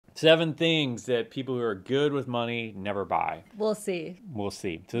7 things that people who are good with money never buy. We'll see. We'll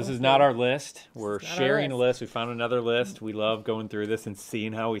see. So this is not our list. We're not our sharing a list. list. We found another list. We love going through this and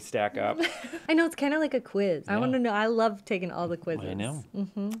seeing how we stack up. I know, it's kind of like a quiz. I want to know. I love taking all the quizzes. I know.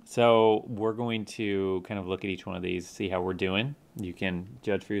 So we're going to kind of look at each one of these, see how we're doing. You can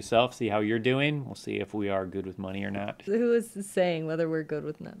judge for yourself, see how you're doing. We'll see if we are good with money or not. Who is saying whether we're good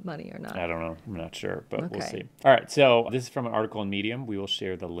with money or not? I don't know. I'm not sure, but we'll Okay. see. All right. So this is from an article in Medium. We will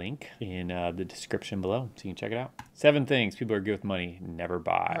share the link in the description below so you can check it out. 7 things people are good with money never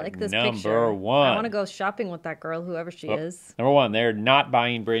buy. I like this Number picture. 1. I want to go shopping with that girl, whoever she is. Number 1, they're not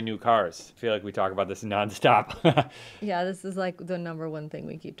buying brand new cars. I feel like we talk about this nonstop. Yeah, this is like the number 1 thing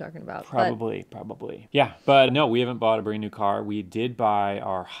we keep talking about. Probably. Yeah, but no, we haven't bought a brand new car. We did buy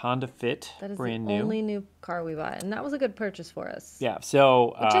our Honda Fit, That is brand the new. only new car we bought, and that was a good purchase for us. Yeah,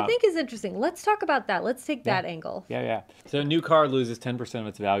 so... Which I think is interesting. Let's talk about that. Let's take that angle. Yeah. So a new car loses 10% of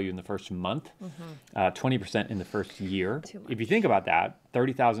its value in the first month, 20% in the first year. Too much. If you think about that,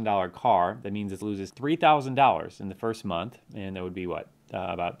 $30,000 car, that means it loses $3,000 in the first month, and that would be what?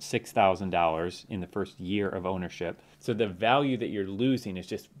 About $6,000 in the first year of ownership. So the value that you're losing is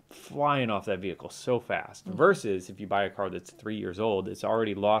just flying off that vehicle so fast. Versus if you buy a car that's 3 years old, it's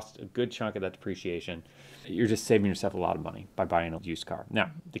already lost a good chunk of that depreciation. You're just saving yourself a lot of money by buying a used car.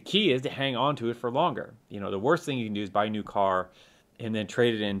 Now, the key is to hang on to it for longer. You know, the worst thing you can do is buy a new car and then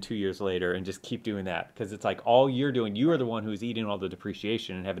trade it in 2 years later and just keep doing that. Because it's like all you're doing, you are the one who's eating all the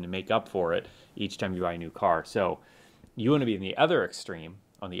depreciation and having to make up for it each time you buy a new car. So you want to be in the other extreme,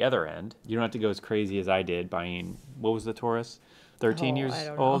 on the other end. You don't have to go as crazy as I did buying, what was the Taurus? 13 years I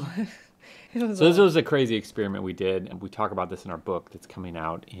don't old? know. So this was a crazy experiment we did, and we talk about this in our book that's coming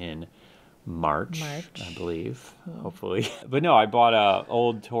out in March. I believe, hopefully. But no, I bought a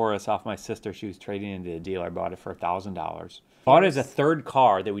old Taurus off my sister. She was trading into a dealer. I bought it for $1,000. Bought it as a third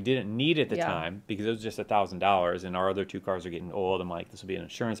car that we didn't need at the time because it was just $1,000, and our other 2 cars are getting old. I'm like, this will be an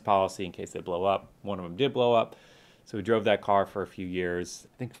insurance policy in case they blow up. One of them did blow up. So we drove that car for a few years,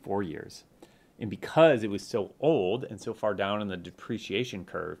 I think 4 years. And because it was so old and so far down in the depreciation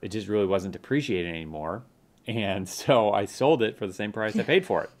curve, it just really wasn't depreciating anymore. And so I sold it for the same price I paid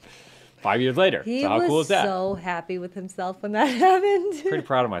for it 5 years later. He so how cool was is that? so happy with himself when that happened. Pretty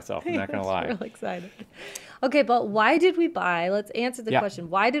proud of myself, I'm not going to lie. Real excited. Okay, but why did we buy? Let's answer the question.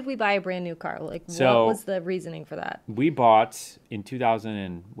 Why did we buy a brand new car? Like, what was the reasoning for that? We bought in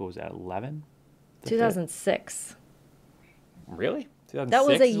 2011? 2006. Really? 2006 That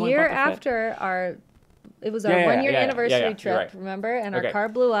was a is when we year bought the Fit? after our. It was our 1 year anniversary trip, right. remember? And our car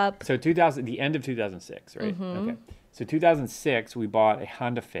blew up. So the end of 2006, right? Okay. So 2006, we bought a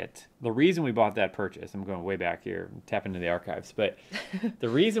Honda Fit. The reason we bought that purchase, I'm going way back here, tap into the archives, but the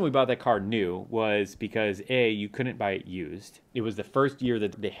reason we bought that car new was because A, you couldn't buy it used. It was the first year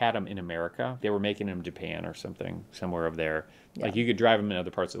that they had them in America. They were making them in Japan or something, somewhere over there. Yeah. Like you could drive them in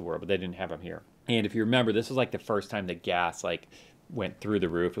other parts of the world, but they didn't have them here. And if you remember, this was like the first time that gas went through the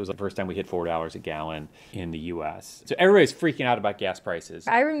roof. It was the first time we hit $4 a gallon in the U.S. So everybody's freaking out about gas prices.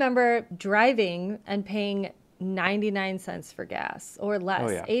 I remember driving and paying 99 cents for gas or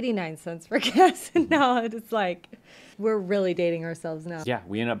less, 89 cents for gas. And now it's like, we're really dating ourselves now. Yeah,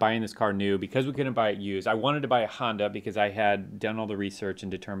 we ended up buying this car new because we couldn't buy it used. I wanted to buy a Honda because I had done all the research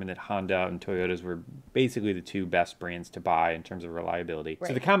and determined that Honda and Toyotas were basically the 2 best brands to buy in terms of reliability. Right.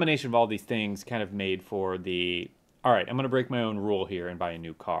 So the combination of all these things kind of made for all right, I'm going to break my own rule here and buy a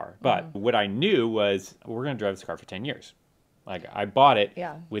new car. But what I knew was we're going to drive this car for 10 years. Like I bought it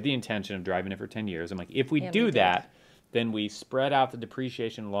with the intention of driving it for 10 years. I'm like, if we do that, then we spread out the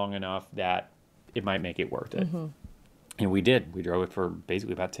depreciation long enough that it might make it worth it. And we did. We drove it for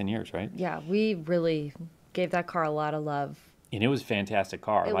basically about 10 years, right? Yeah, we really gave that car a lot of love. And it was a fantastic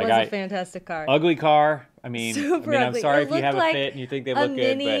car. It was a fantastic car. Ugly car. I mean, I'm sorry if you have a Fit and you think they look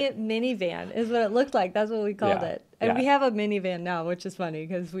good. A minivan is what it looked like. That's what we called it. And we have a minivan now, which is funny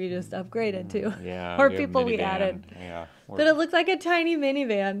because we just upgraded too. More people we added. Yeah. But it looked like a tiny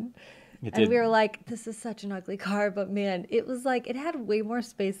minivan. And we were like, this is such an ugly car. But man, it was like, it had way more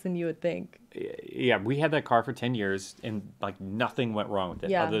space than you would think. Yeah, we had that car for 10 years and like nothing went wrong with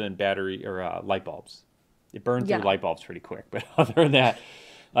it other than battery or light bulbs. It burned through light bulbs pretty quick. But other than that,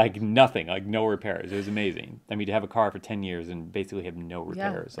 like nothing, like no repairs. It was amazing. I mean, to have a car for 10 years and basically have no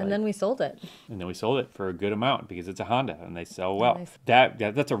repairs. And then we sold it. And then we sold it for a good amount because it's a Honda and they sell well. Nice.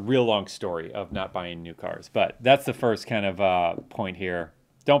 That's a real long story of not buying new cars. But that's the first kind of point here.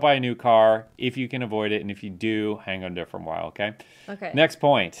 Don't buy a new car if you can avoid it. And if you do, hang on to it for a while, okay? Okay. Next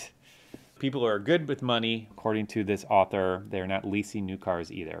point. People who are good with money, according to this author, they're not leasing new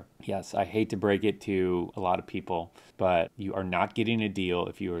cars either. Yes, I hate to break it to a lot of people, but you are not getting a deal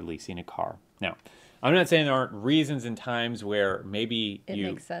if you are leasing a car. Now, I'm not saying there aren't reasons and times where maybe it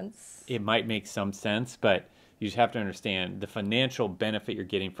makes sense. It might make some sense, but you just have to understand the financial benefit you're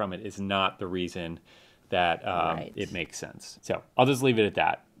getting from it is not the reason that it makes sense. So I'll just leave it at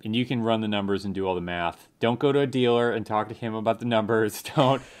that. And you can run the numbers and do all the math. Don't go to a dealer and talk to him about the numbers.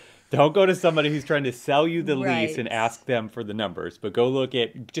 Don't go to somebody who's trying to sell you the lease and ask them for the numbers. But go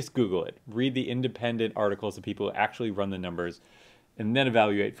just Google it. Read the independent articles of people who actually run the numbers, and then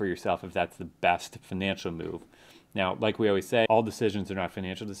evaluate for yourself if that's the best financial move. Now, like we always say, all decisions are not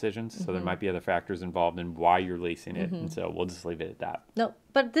financial decisions, so there might be other factors involved in why you're leasing it, and so we'll just leave it at that. No,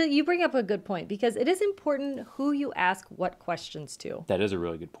 but you bring up a good point, because it is important who you ask what questions to. That is a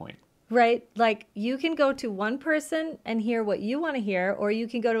really good point. Right? Like, you can go to one person and hear what you want to hear, or you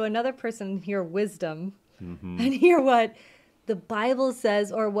can go to another person and hear wisdom and hear what the Bible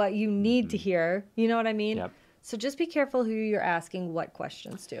says or what you need to hear. You know what I mean? Yep. So just be careful who you're asking what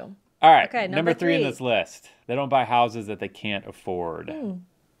questions to. All right, okay, number 3 in this list. They don't buy houses that they can't afford.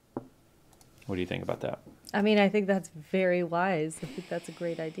 What do you think about that? I mean, I think that's very wise. I think that's a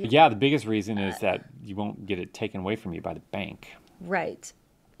great idea. Yeah, the biggest reason is that you won't get it taken away from you by the bank. Right.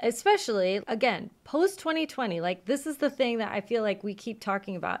 Especially, again, post-2020, like, this is the thing that I feel like we keep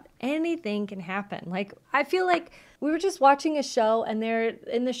talking about. Anything can happen. Like, I feel like we were just watching a show, and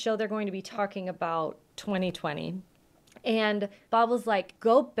in the show, they're going to be talking about 2020. And Bob was like,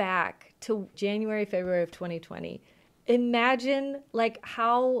 go back to January, February of 2020. Imagine, like,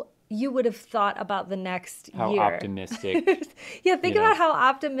 how you would have thought about the next year. How optimistic. Yeah, think about how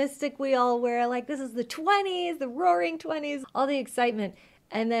optimistic we all were. Like, this is the 20s, the roaring 20s, all the excitement.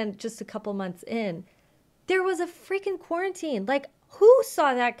 And then just a couple months in, there was a freaking quarantine. Like, who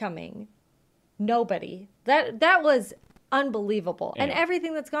saw that coming? Nobody. That was unbelievable. And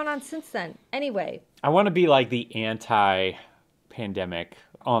everything that's gone on since then. Anyway. I want to be like the anti-pandemic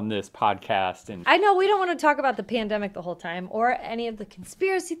on this podcast. And I know we don't want to talk about the pandemic the whole time, or any of the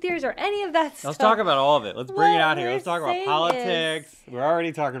conspiracy theories, or any of that stuff. Let's talk about all of it. Let's bring it out here. Let's talk about politics. We're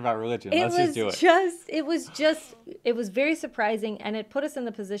already talking about religion. Let's just do it. It was very surprising, and it put us in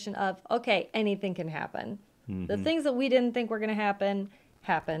the position of, okay, anything can happen. The things that we didn't think were going to happen,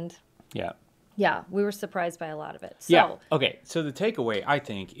 happened. Yeah. Yeah, we were surprised by a lot of it. So, yeah. Okay, so the takeaway, I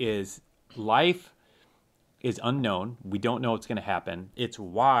think, is life is unknown. We don't know what's going to happen. It's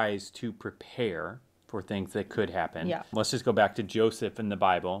wise to prepare for things that could happen. Yeah. Let's just go back to Joseph in the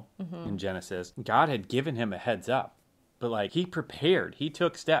Bible, in Genesis. God had given him a heads up, but like, he prepared. He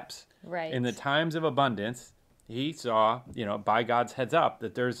took steps. Right. In the times of abundance, he saw, by God's heads up,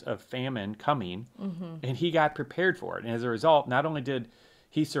 that there's a famine coming, and he got prepared for it. And as a result, not only did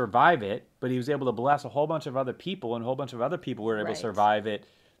he survive it, but he was able to bless a whole bunch of other people, and a whole bunch of other people were able to survive it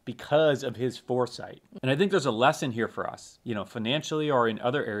because of his foresight. And I think there's a lesson here for us, financially or in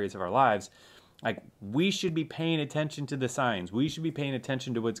other areas of our lives. Like, we should be paying attention to the signs. We should be paying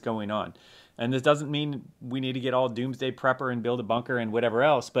attention to what's going on. And this doesn't mean we need to get all doomsday prepper and build a bunker and whatever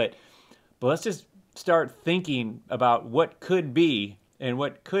else, but let's just start thinking about what could be, and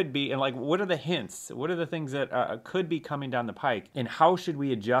what are the hints? What are the things that could be coming down the pike? And how should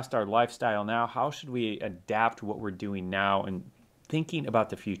we adjust our lifestyle now? How should we adapt what we're doing now and thinking about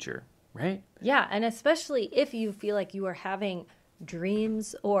the future, right? Yeah, and especially if you feel like you are having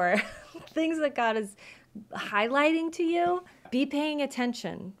dreams or things that God is highlighting to you, be paying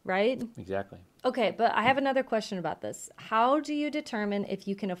attention, right? Exactly. Okay, but I have another question about this. How do you determine if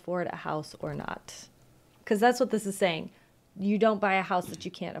you can afford a house or not? Because that's what this is saying. You don't buy a house that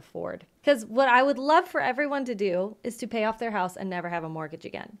you can't afford. Because what I would love for everyone to do is to pay off their house and never have a mortgage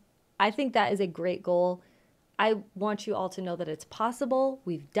again. I think that is a great goal. I want you all to know that it's possible.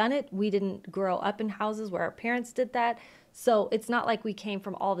 We've done it. We didn't grow up in houses where our parents did that. So it's not like we came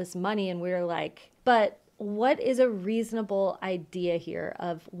from all this money and we were like, but what is a reasonable idea here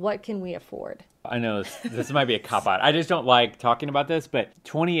of what can we afford? I know this might be a cop-out. I just don't like talking about this, but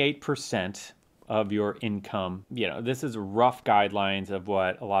 28% of your income, this is rough guidelines of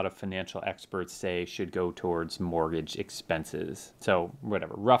what a lot of financial experts say should go towards mortgage expenses. So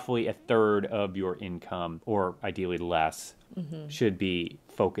whatever, roughly a third of your income, or ideally less, should be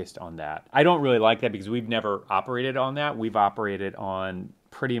focused on that. I don't really like that because we've never operated on that. We've operated on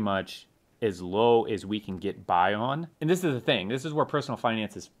pretty much as low as we can get by on. And this is the thing. This is where personal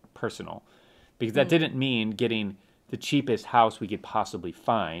finance is personal, because that didn't mean getting the cheapest house we could possibly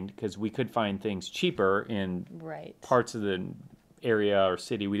find, because we could find things cheaper in parts of the area or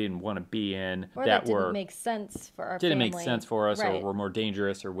city we didn't want to be in, or that didn't make sense for our didn't family. make sense for us, Right. or were more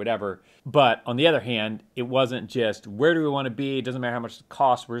dangerous or whatever. But on the other hand, it wasn't just where do we want to be? It doesn't matter how much it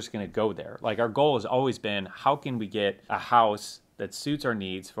costs. We're just going to go there. Like our goal has always been, how can we get a house that suits our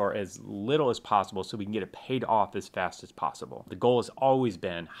needs for as little as possible so we can get it paid off as fast as possible. The goal has always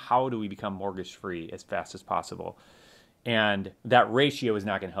been, how do we become mortgage free as fast as possible? And that ratio is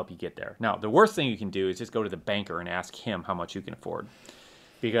not going to help you get there. Now, the worst thing you can do is just go to the banker and ask him how much you can afford.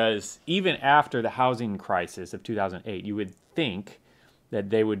 Because even after the housing crisis of 2008, you would think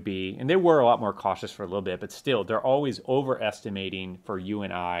that they would be, and they were a lot more cautious for a little bit, but still, they're always overestimating for you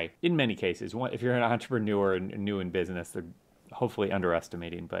and I, in many cases. If you're an entrepreneur and new in business, they're hopefully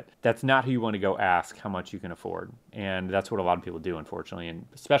underestimating, but that's not who you want to go ask how much you can afford. And that's what a lot of people do, unfortunately, and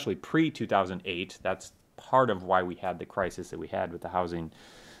especially pre-2008. That's part of why we had the crisis that we had with the housing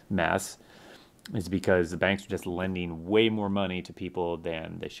mess, is because the banks were just lending way more money to people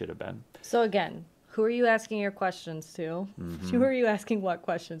than they should have been. So again, who are you asking your questions to? Who are you asking what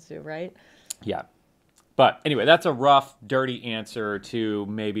questions to, right? Yeah. But anyway, that's a rough, dirty answer to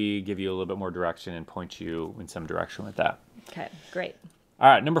maybe give you a little bit more direction and point you in some direction with that. Okay, great. All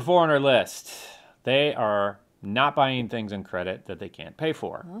right, number 4 on our list. They are not buying things on credit that they can't pay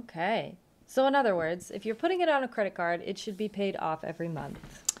for. Okay. So in other words, if you're putting it on a credit card, it should be paid off every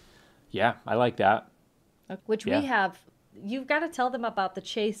month. Yeah, I like that. Which Yeah. we have. You've got to tell them about the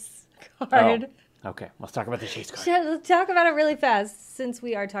Chase card. Oh, okay, let's talk about the Chase card. Let's talk about it really fast since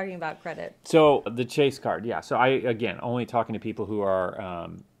we are talking about credit. So the Chase card, yeah. So I, again, only talking to people who are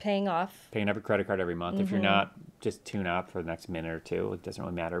Paying off. paying up a credit card every month. If you're not, just tune out for the next minute or two. It doesn't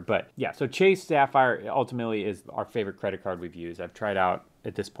really matter. But yeah, so Chase Sapphire ultimately is our favorite credit card we've used. I've tried out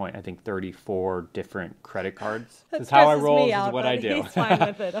at this point, I think 34 different credit cards. This is how I roll. This is what I do. He's fine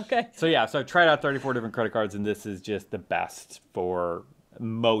with it. Okay. So yeah, so I tried out 34 different credit cards, and this is just the best for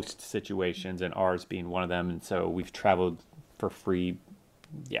most situations, and ours being one of them. And so we've traveled for free,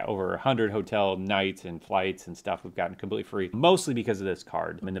 over 100 hotel nights and flights and stuff we've gotten completely free, mostly because of this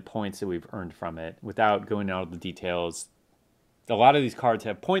card and the points that we've earned from it. Without going into all the details, a lot of these cards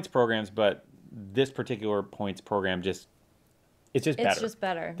have points programs, but this particular points program it's just better. It's just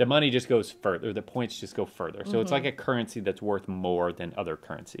better. The money just goes further. The points just go further. So it's like a currency that's worth more than other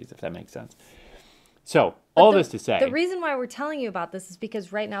currencies, if that makes sense. So all this to say, the reason why we're telling you about this is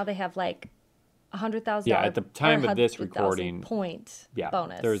because right now they have like $100,000. yeah, at the time of this recording, point yeah,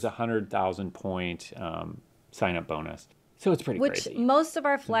 bonus. there's 100,000 point sign up bonus. So it's pretty Which crazy. most of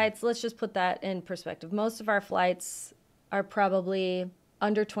our flights, let's just put that in perspective. Most of our flights are probably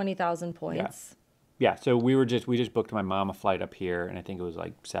under 20,000 points. Yeah, so we just booked my mom a flight up here, and I think it was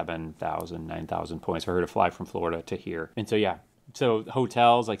like 7,000, 9,000 points for her to fly from Florida to here. And so yeah, so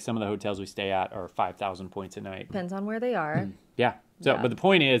hotels, like some of the hotels we stay at, are 5,000 points a night. Depends on where they are. Yeah. So, Yeah. but the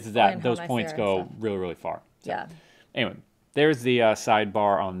point is that And how those nice points they are and go stuff. really, really far. So, Yeah. anyway, there's the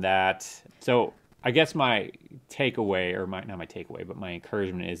sidebar on that. So I guess my takeaway, or not my takeaway, but my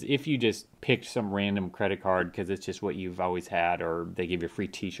encouragement is, if you just picked some random credit card because it's just what you've always had, or they give you a free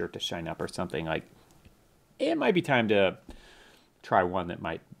T-shirt to sign up or something, like, it might be time to try one that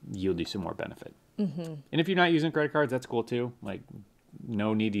might yield you some more benefit. And if you're not using credit cards, that's cool too. Like,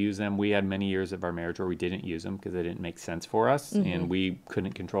 no need to use them. We had many years of our marriage where we didn't use them because they didn't make sense for us, and we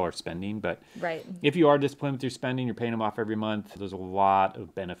couldn't control our spending. But Right. if you are disciplined with your spending, you're paying them off every month, there's a lot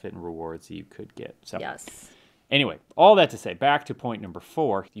of benefit and rewards that you could get. So Yes. anyway, all that to say, back to point number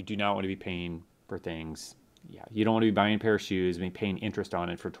 4, you do not want to be paying for things. Yeah, you don't want to be buying a pair of shoes and be paying interest on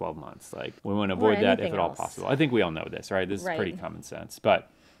it for 12 months. Like, we want to avoid that if anything at all else. possible. I think we all know this, right? This is Right. pretty common sense.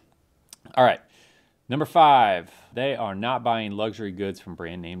 But all right, number 5, they are not buying luxury goods from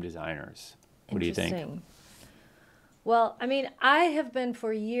brand name designers. What do you think? Interesting. Well, I mean, I have been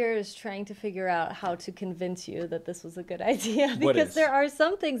for years trying to figure out how to convince you that this was a good idea, What because is? there are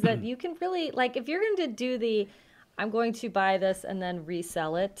some things that you can really, like, if you're going to do I'm going to buy this and then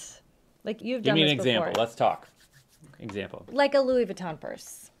resell it, like you've Give done me an this example. before. Let's talk. Example. Like a Louis Vuitton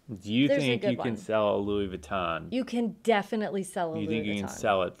purse. Do you There's a think good you can one. sell a Louis Vuitton? You can definitely sell a You Louis think you Vuitton. can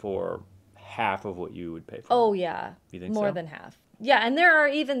sell it for half of what you would pay for? Oh, yeah. You think More so? than half. Yeah, and there are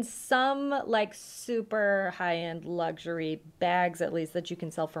even some like super high-end luxury bags, at least, that you can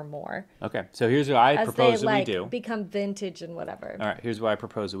sell for more. Okay, so here's what I As propose they that like we do. become vintage and whatever. All right, here's what I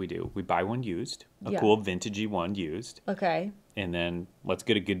propose that we do. We buy one used, a Yeah. cool vintagey one used, Okay. and then let's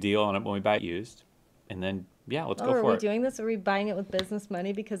get a good deal on it when we buy it used, and then yeah, let's Oh, go are for we it. doing this? Are we buying it with business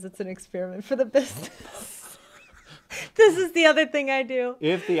money because it's an experiment for the business? This is the other thing I do.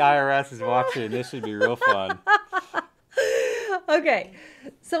 If the IRS is watching, this should be real fun. Okay.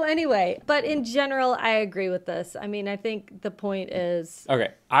 So anyway, but in general, I agree with this. I mean, I think the point is,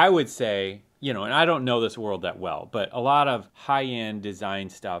 Okay, I would say, you know, and I don't know this world that well, but a lot of high-end design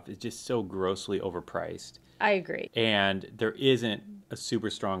stuff is just so grossly overpriced. I agree. And there isn't a super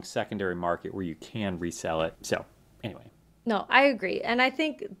strong secondary market where you can resell it. So, anyway. No, I agree. And I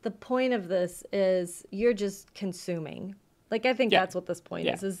think the point of this is you're just consuming. Like, I think Yeah. that's what this point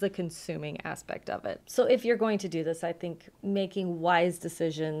Yeah. is the consuming aspect of it. So if you're going to do this, I think making wise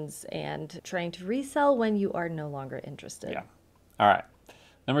decisions and trying to resell when you are no longer interested. Yeah. All right.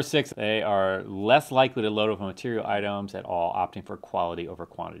 Number 6, they are less likely to load up on material items at all, opting for quality over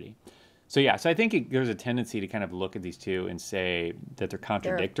quantity. So yeah, so I think there's a tendency to kind of look at these two and say that they're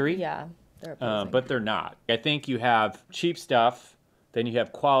contradictory. They're opposing. But they're not. I think you have cheap stuff, then you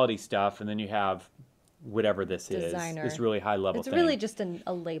have quality stuff, and then you have whatever this Designer. is, this really high level It's thing. really just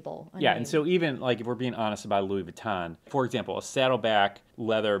a label. Yeah, name. and so even like if we're being honest about Louis Vuitton, for example, a saddleback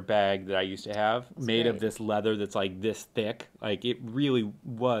leather bag that I used to have made of great. this leather that's like this thick, like it really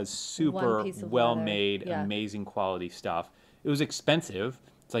was super One piece of well leather. made, Yeah. amazing quality stuff. It was expensive.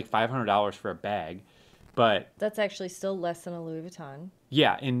 It's like $500 for a bag, but That's actually still less than a Louis Vuitton.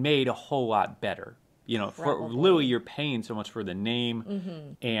 yeah, and made a whole lot better. You know, for Probably. Louis, you're paying so much for the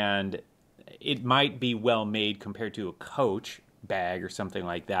name, and it might be well made compared to a Coach bag or something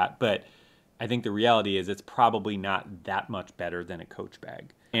like that. But I think the reality is it's probably not that much better than a Coach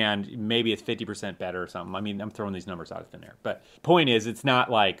bag. And maybe it's 50% better or something. I mean, I'm throwing these numbers out of thin air. But point is, it's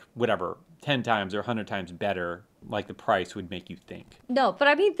not like, whatever, 10 times or 100 times better like the price would make you think. No, but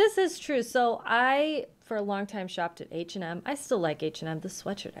I mean, this is true. So I, for a long time, shopped at H&M. I still like H&M. The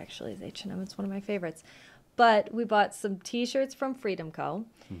sweatshirt actually is H&M. It's one of my favorites. But we bought some T-shirts from Freedom Co.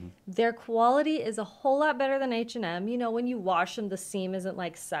 Their quality is a whole lot better than H&M. You know, when you wash them, the seam isn't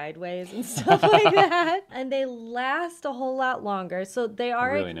like sideways and stuff like that. And they last a whole lot longer. So they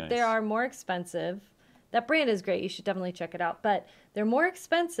are Really nice. they are more expensive. That brand is great. You should definitely check it out. But they're more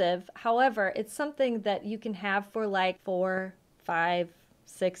expensive. However, it's something that you can have for like 4, 5,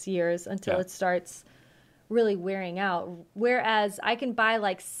 6 years until Yeah. it starts really wearing out. Whereas I can buy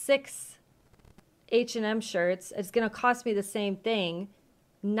like 6 H&M shirts. It's going to cost me the same thing,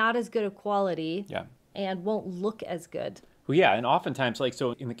 not as good of quality, Yeah. and won't look as good. Well, yeah, and oftentimes, like,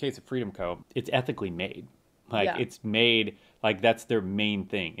 so in the case of Freedom Co., it's ethically made. Like, Yeah. it's made, like, that's their main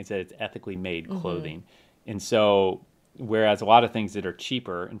thing, is that it's ethically made clothing. And so, whereas a lot of things that are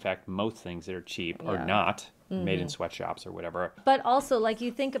cheaper, in fact, most things that are cheap are Yeah. not made in sweatshops or whatever. But also, like,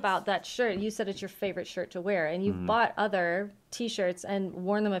 you think about that shirt. You said it's your favorite shirt to wear, and you've bought other T-shirts and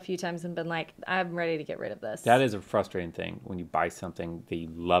worn them a few times and been like, I'm ready to get rid of this. That is a frustrating thing when you buy something that you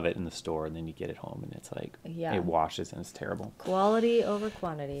love it in the store and then you get it home and it's like, Yeah. it washes and it's terrible. Quality over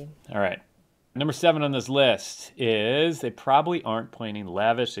quantity. All right. Number 7 on this list is they probably aren't planning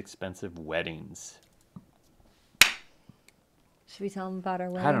lavish, expensive weddings. Should we tell them about our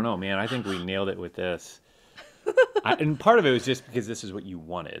wedding? I don't know, man. I think we nailed it with this. And part of it was just because this is what you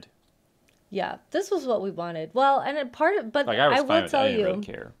wanted. Yeah, this was what we wanted. Well, and but Like, I was I fine will with it. tell I didn't you, really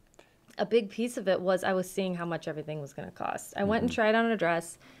care. a big piece of it was I was seeing how much everything was going to cost. I went and tried on a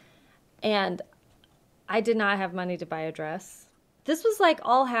dress, and I did not have money to buy a dress. This was like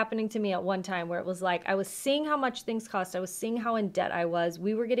all happening to me at one time where it was like I was seeing how much things cost. I was seeing how in debt I was.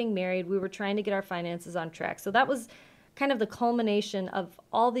 We were getting married. We were trying to get our finances on track. So that was kind of the culmination of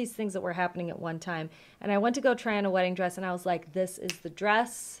all these things that were happening at one time. And I went to go try on a wedding dress, and I was like, this is the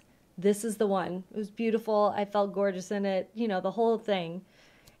dress. This is the one. It was beautiful. I felt gorgeous in it, you know, the whole thing.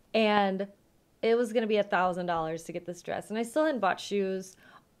 And it was going to be $1,000 to get this dress. And I still hadn't bought shoes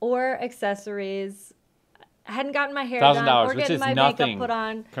or accessories. I hadn't gotten my hair done $1,000, or which getting is my nothing makeup put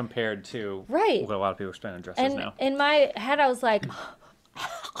on. compared to Right. what a lot of people are spending on dresses And now. in my head, I was like,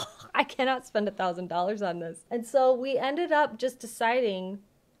 I cannot spend $1,000 on this. And so we ended up just deciding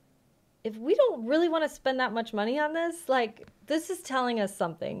if we don't really want to spend that much money on this, like, this is telling us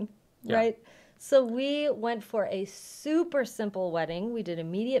something, Yeah. right? So we went for a super simple wedding. We did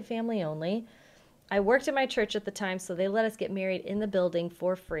immediate family only. I worked at my church at the time, so they let us get married in the building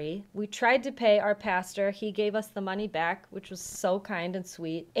for free. We tried to pay our pastor. He gave us the money back, which was so kind and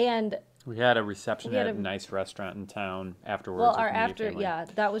sweet. And We had a reception We had at a a- nice restaurant in town afterwards. well, with our the immediate after, family. yeah,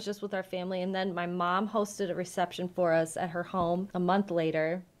 that was just with our family. And then my mom hosted a reception for us at her home a month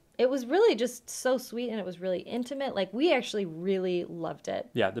later. It was really just so sweet, and it was really intimate. Like, we actually really loved it.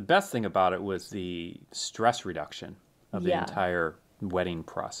 Yeah, the best thing about it was the stress reduction of the Yeah. entire wedding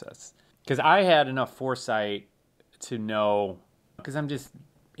process. Because I had enough foresight to know, because I'm just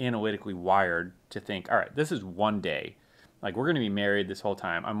analytically wired to think, all right, this is one day. Like, we're going to be married this whole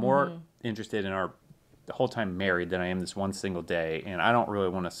time. I'm more interested in our the whole time married than I am this one single day. And I don't really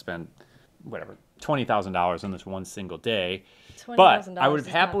want to spend, whatever, $20,000 on this one single day. But I would have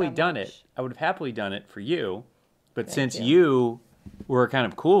happily done it. I would have happily done it for you. But since you were kind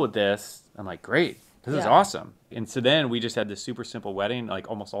of cool with this, I'm like, great, this is awesome. And so then we just had this super simple wedding. Like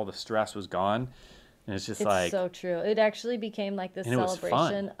almost all the stress was gone. And it's just like... It's so true. It actually became like this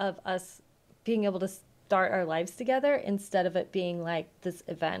celebration of us being able to start our lives together instead of it being like this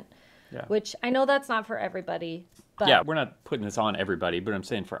event. Yeah. Which I know that's not for everybody. But yeah, we're not putting this on everybody, but I'm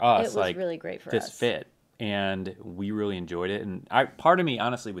saying for us, it was like, really great for us. This fit. And we really enjoyed it. And part of me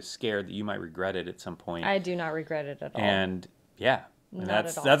honestly was scared that you might regret it at some point. I do not regret it at all. And yeah, and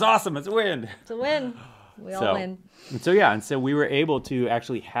that's awesome. It's a win. It's a win. We all win. And so we were able to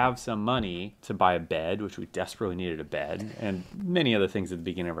actually have some money to buy a bed, which we desperately needed a bed, and many other things at the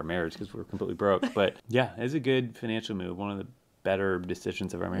beginning of our marriage because we were completely broke. But yeah, it was a good financial move. One of the better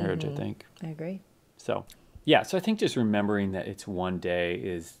decisions of our marriage, I think. I agree. So yeah, so I think just remembering that it's one day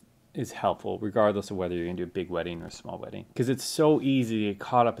is helpful, regardless of whether you're going to do a big wedding or a small wedding. Because it's so easy to get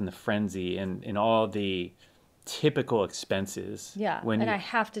caught up in the frenzy and in all the typical expenses. Yeah, I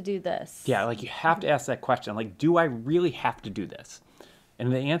have to do this. Yeah, like you have to ask that question. Like, do I really have to do this?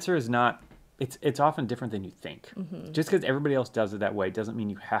 And the answer is not, it's often different than you think. Just because everybody else does it that way doesn't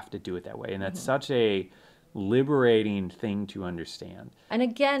mean you have to do it that way. And that's such a liberating thing to understand. And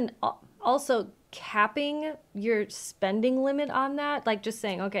again, also capping your spending limit on that, like just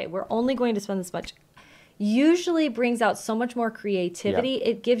saying, okay, we're only going to spend this much, usually brings out so much more creativity. Yep.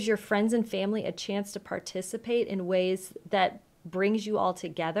 It gives your friends and family a chance to participate in ways that brings you all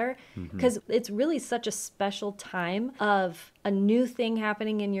together, because it's really such a special time of a new thing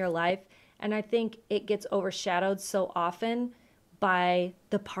happening in your life. And I think it gets overshadowed so often by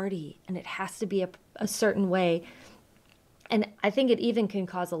the party, and it has to be a certain way. And I think it even can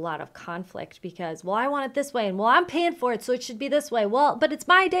cause a lot of conflict because, well, I want it this way, and well, I'm paying for it, so it should be this way. Well, but it's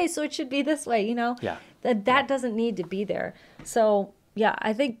my day, so it should be this way, you know? Yeah. That doesn't need to be there. So, yeah,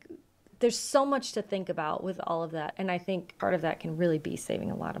 I think there's so much to think about with all of that. And I think part of that can really be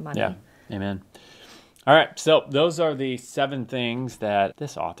saving a lot of money. Yeah. Amen. All right. So those are the 7 things that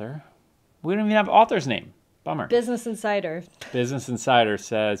this author, we don't even have author's name. Bummer. Business Insider. Business Insider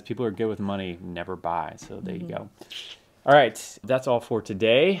says people who are good with money never buy. So there you go. All right, that's all for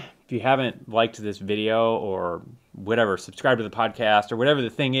today. If you haven't liked this video or whatever, subscribe to the podcast or whatever the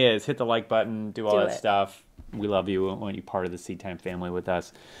thing is, hit the like button, do all that stuff. We love you. We want you part of the SeedTime family with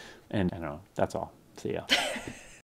us. And I don't know, that's all. See ya.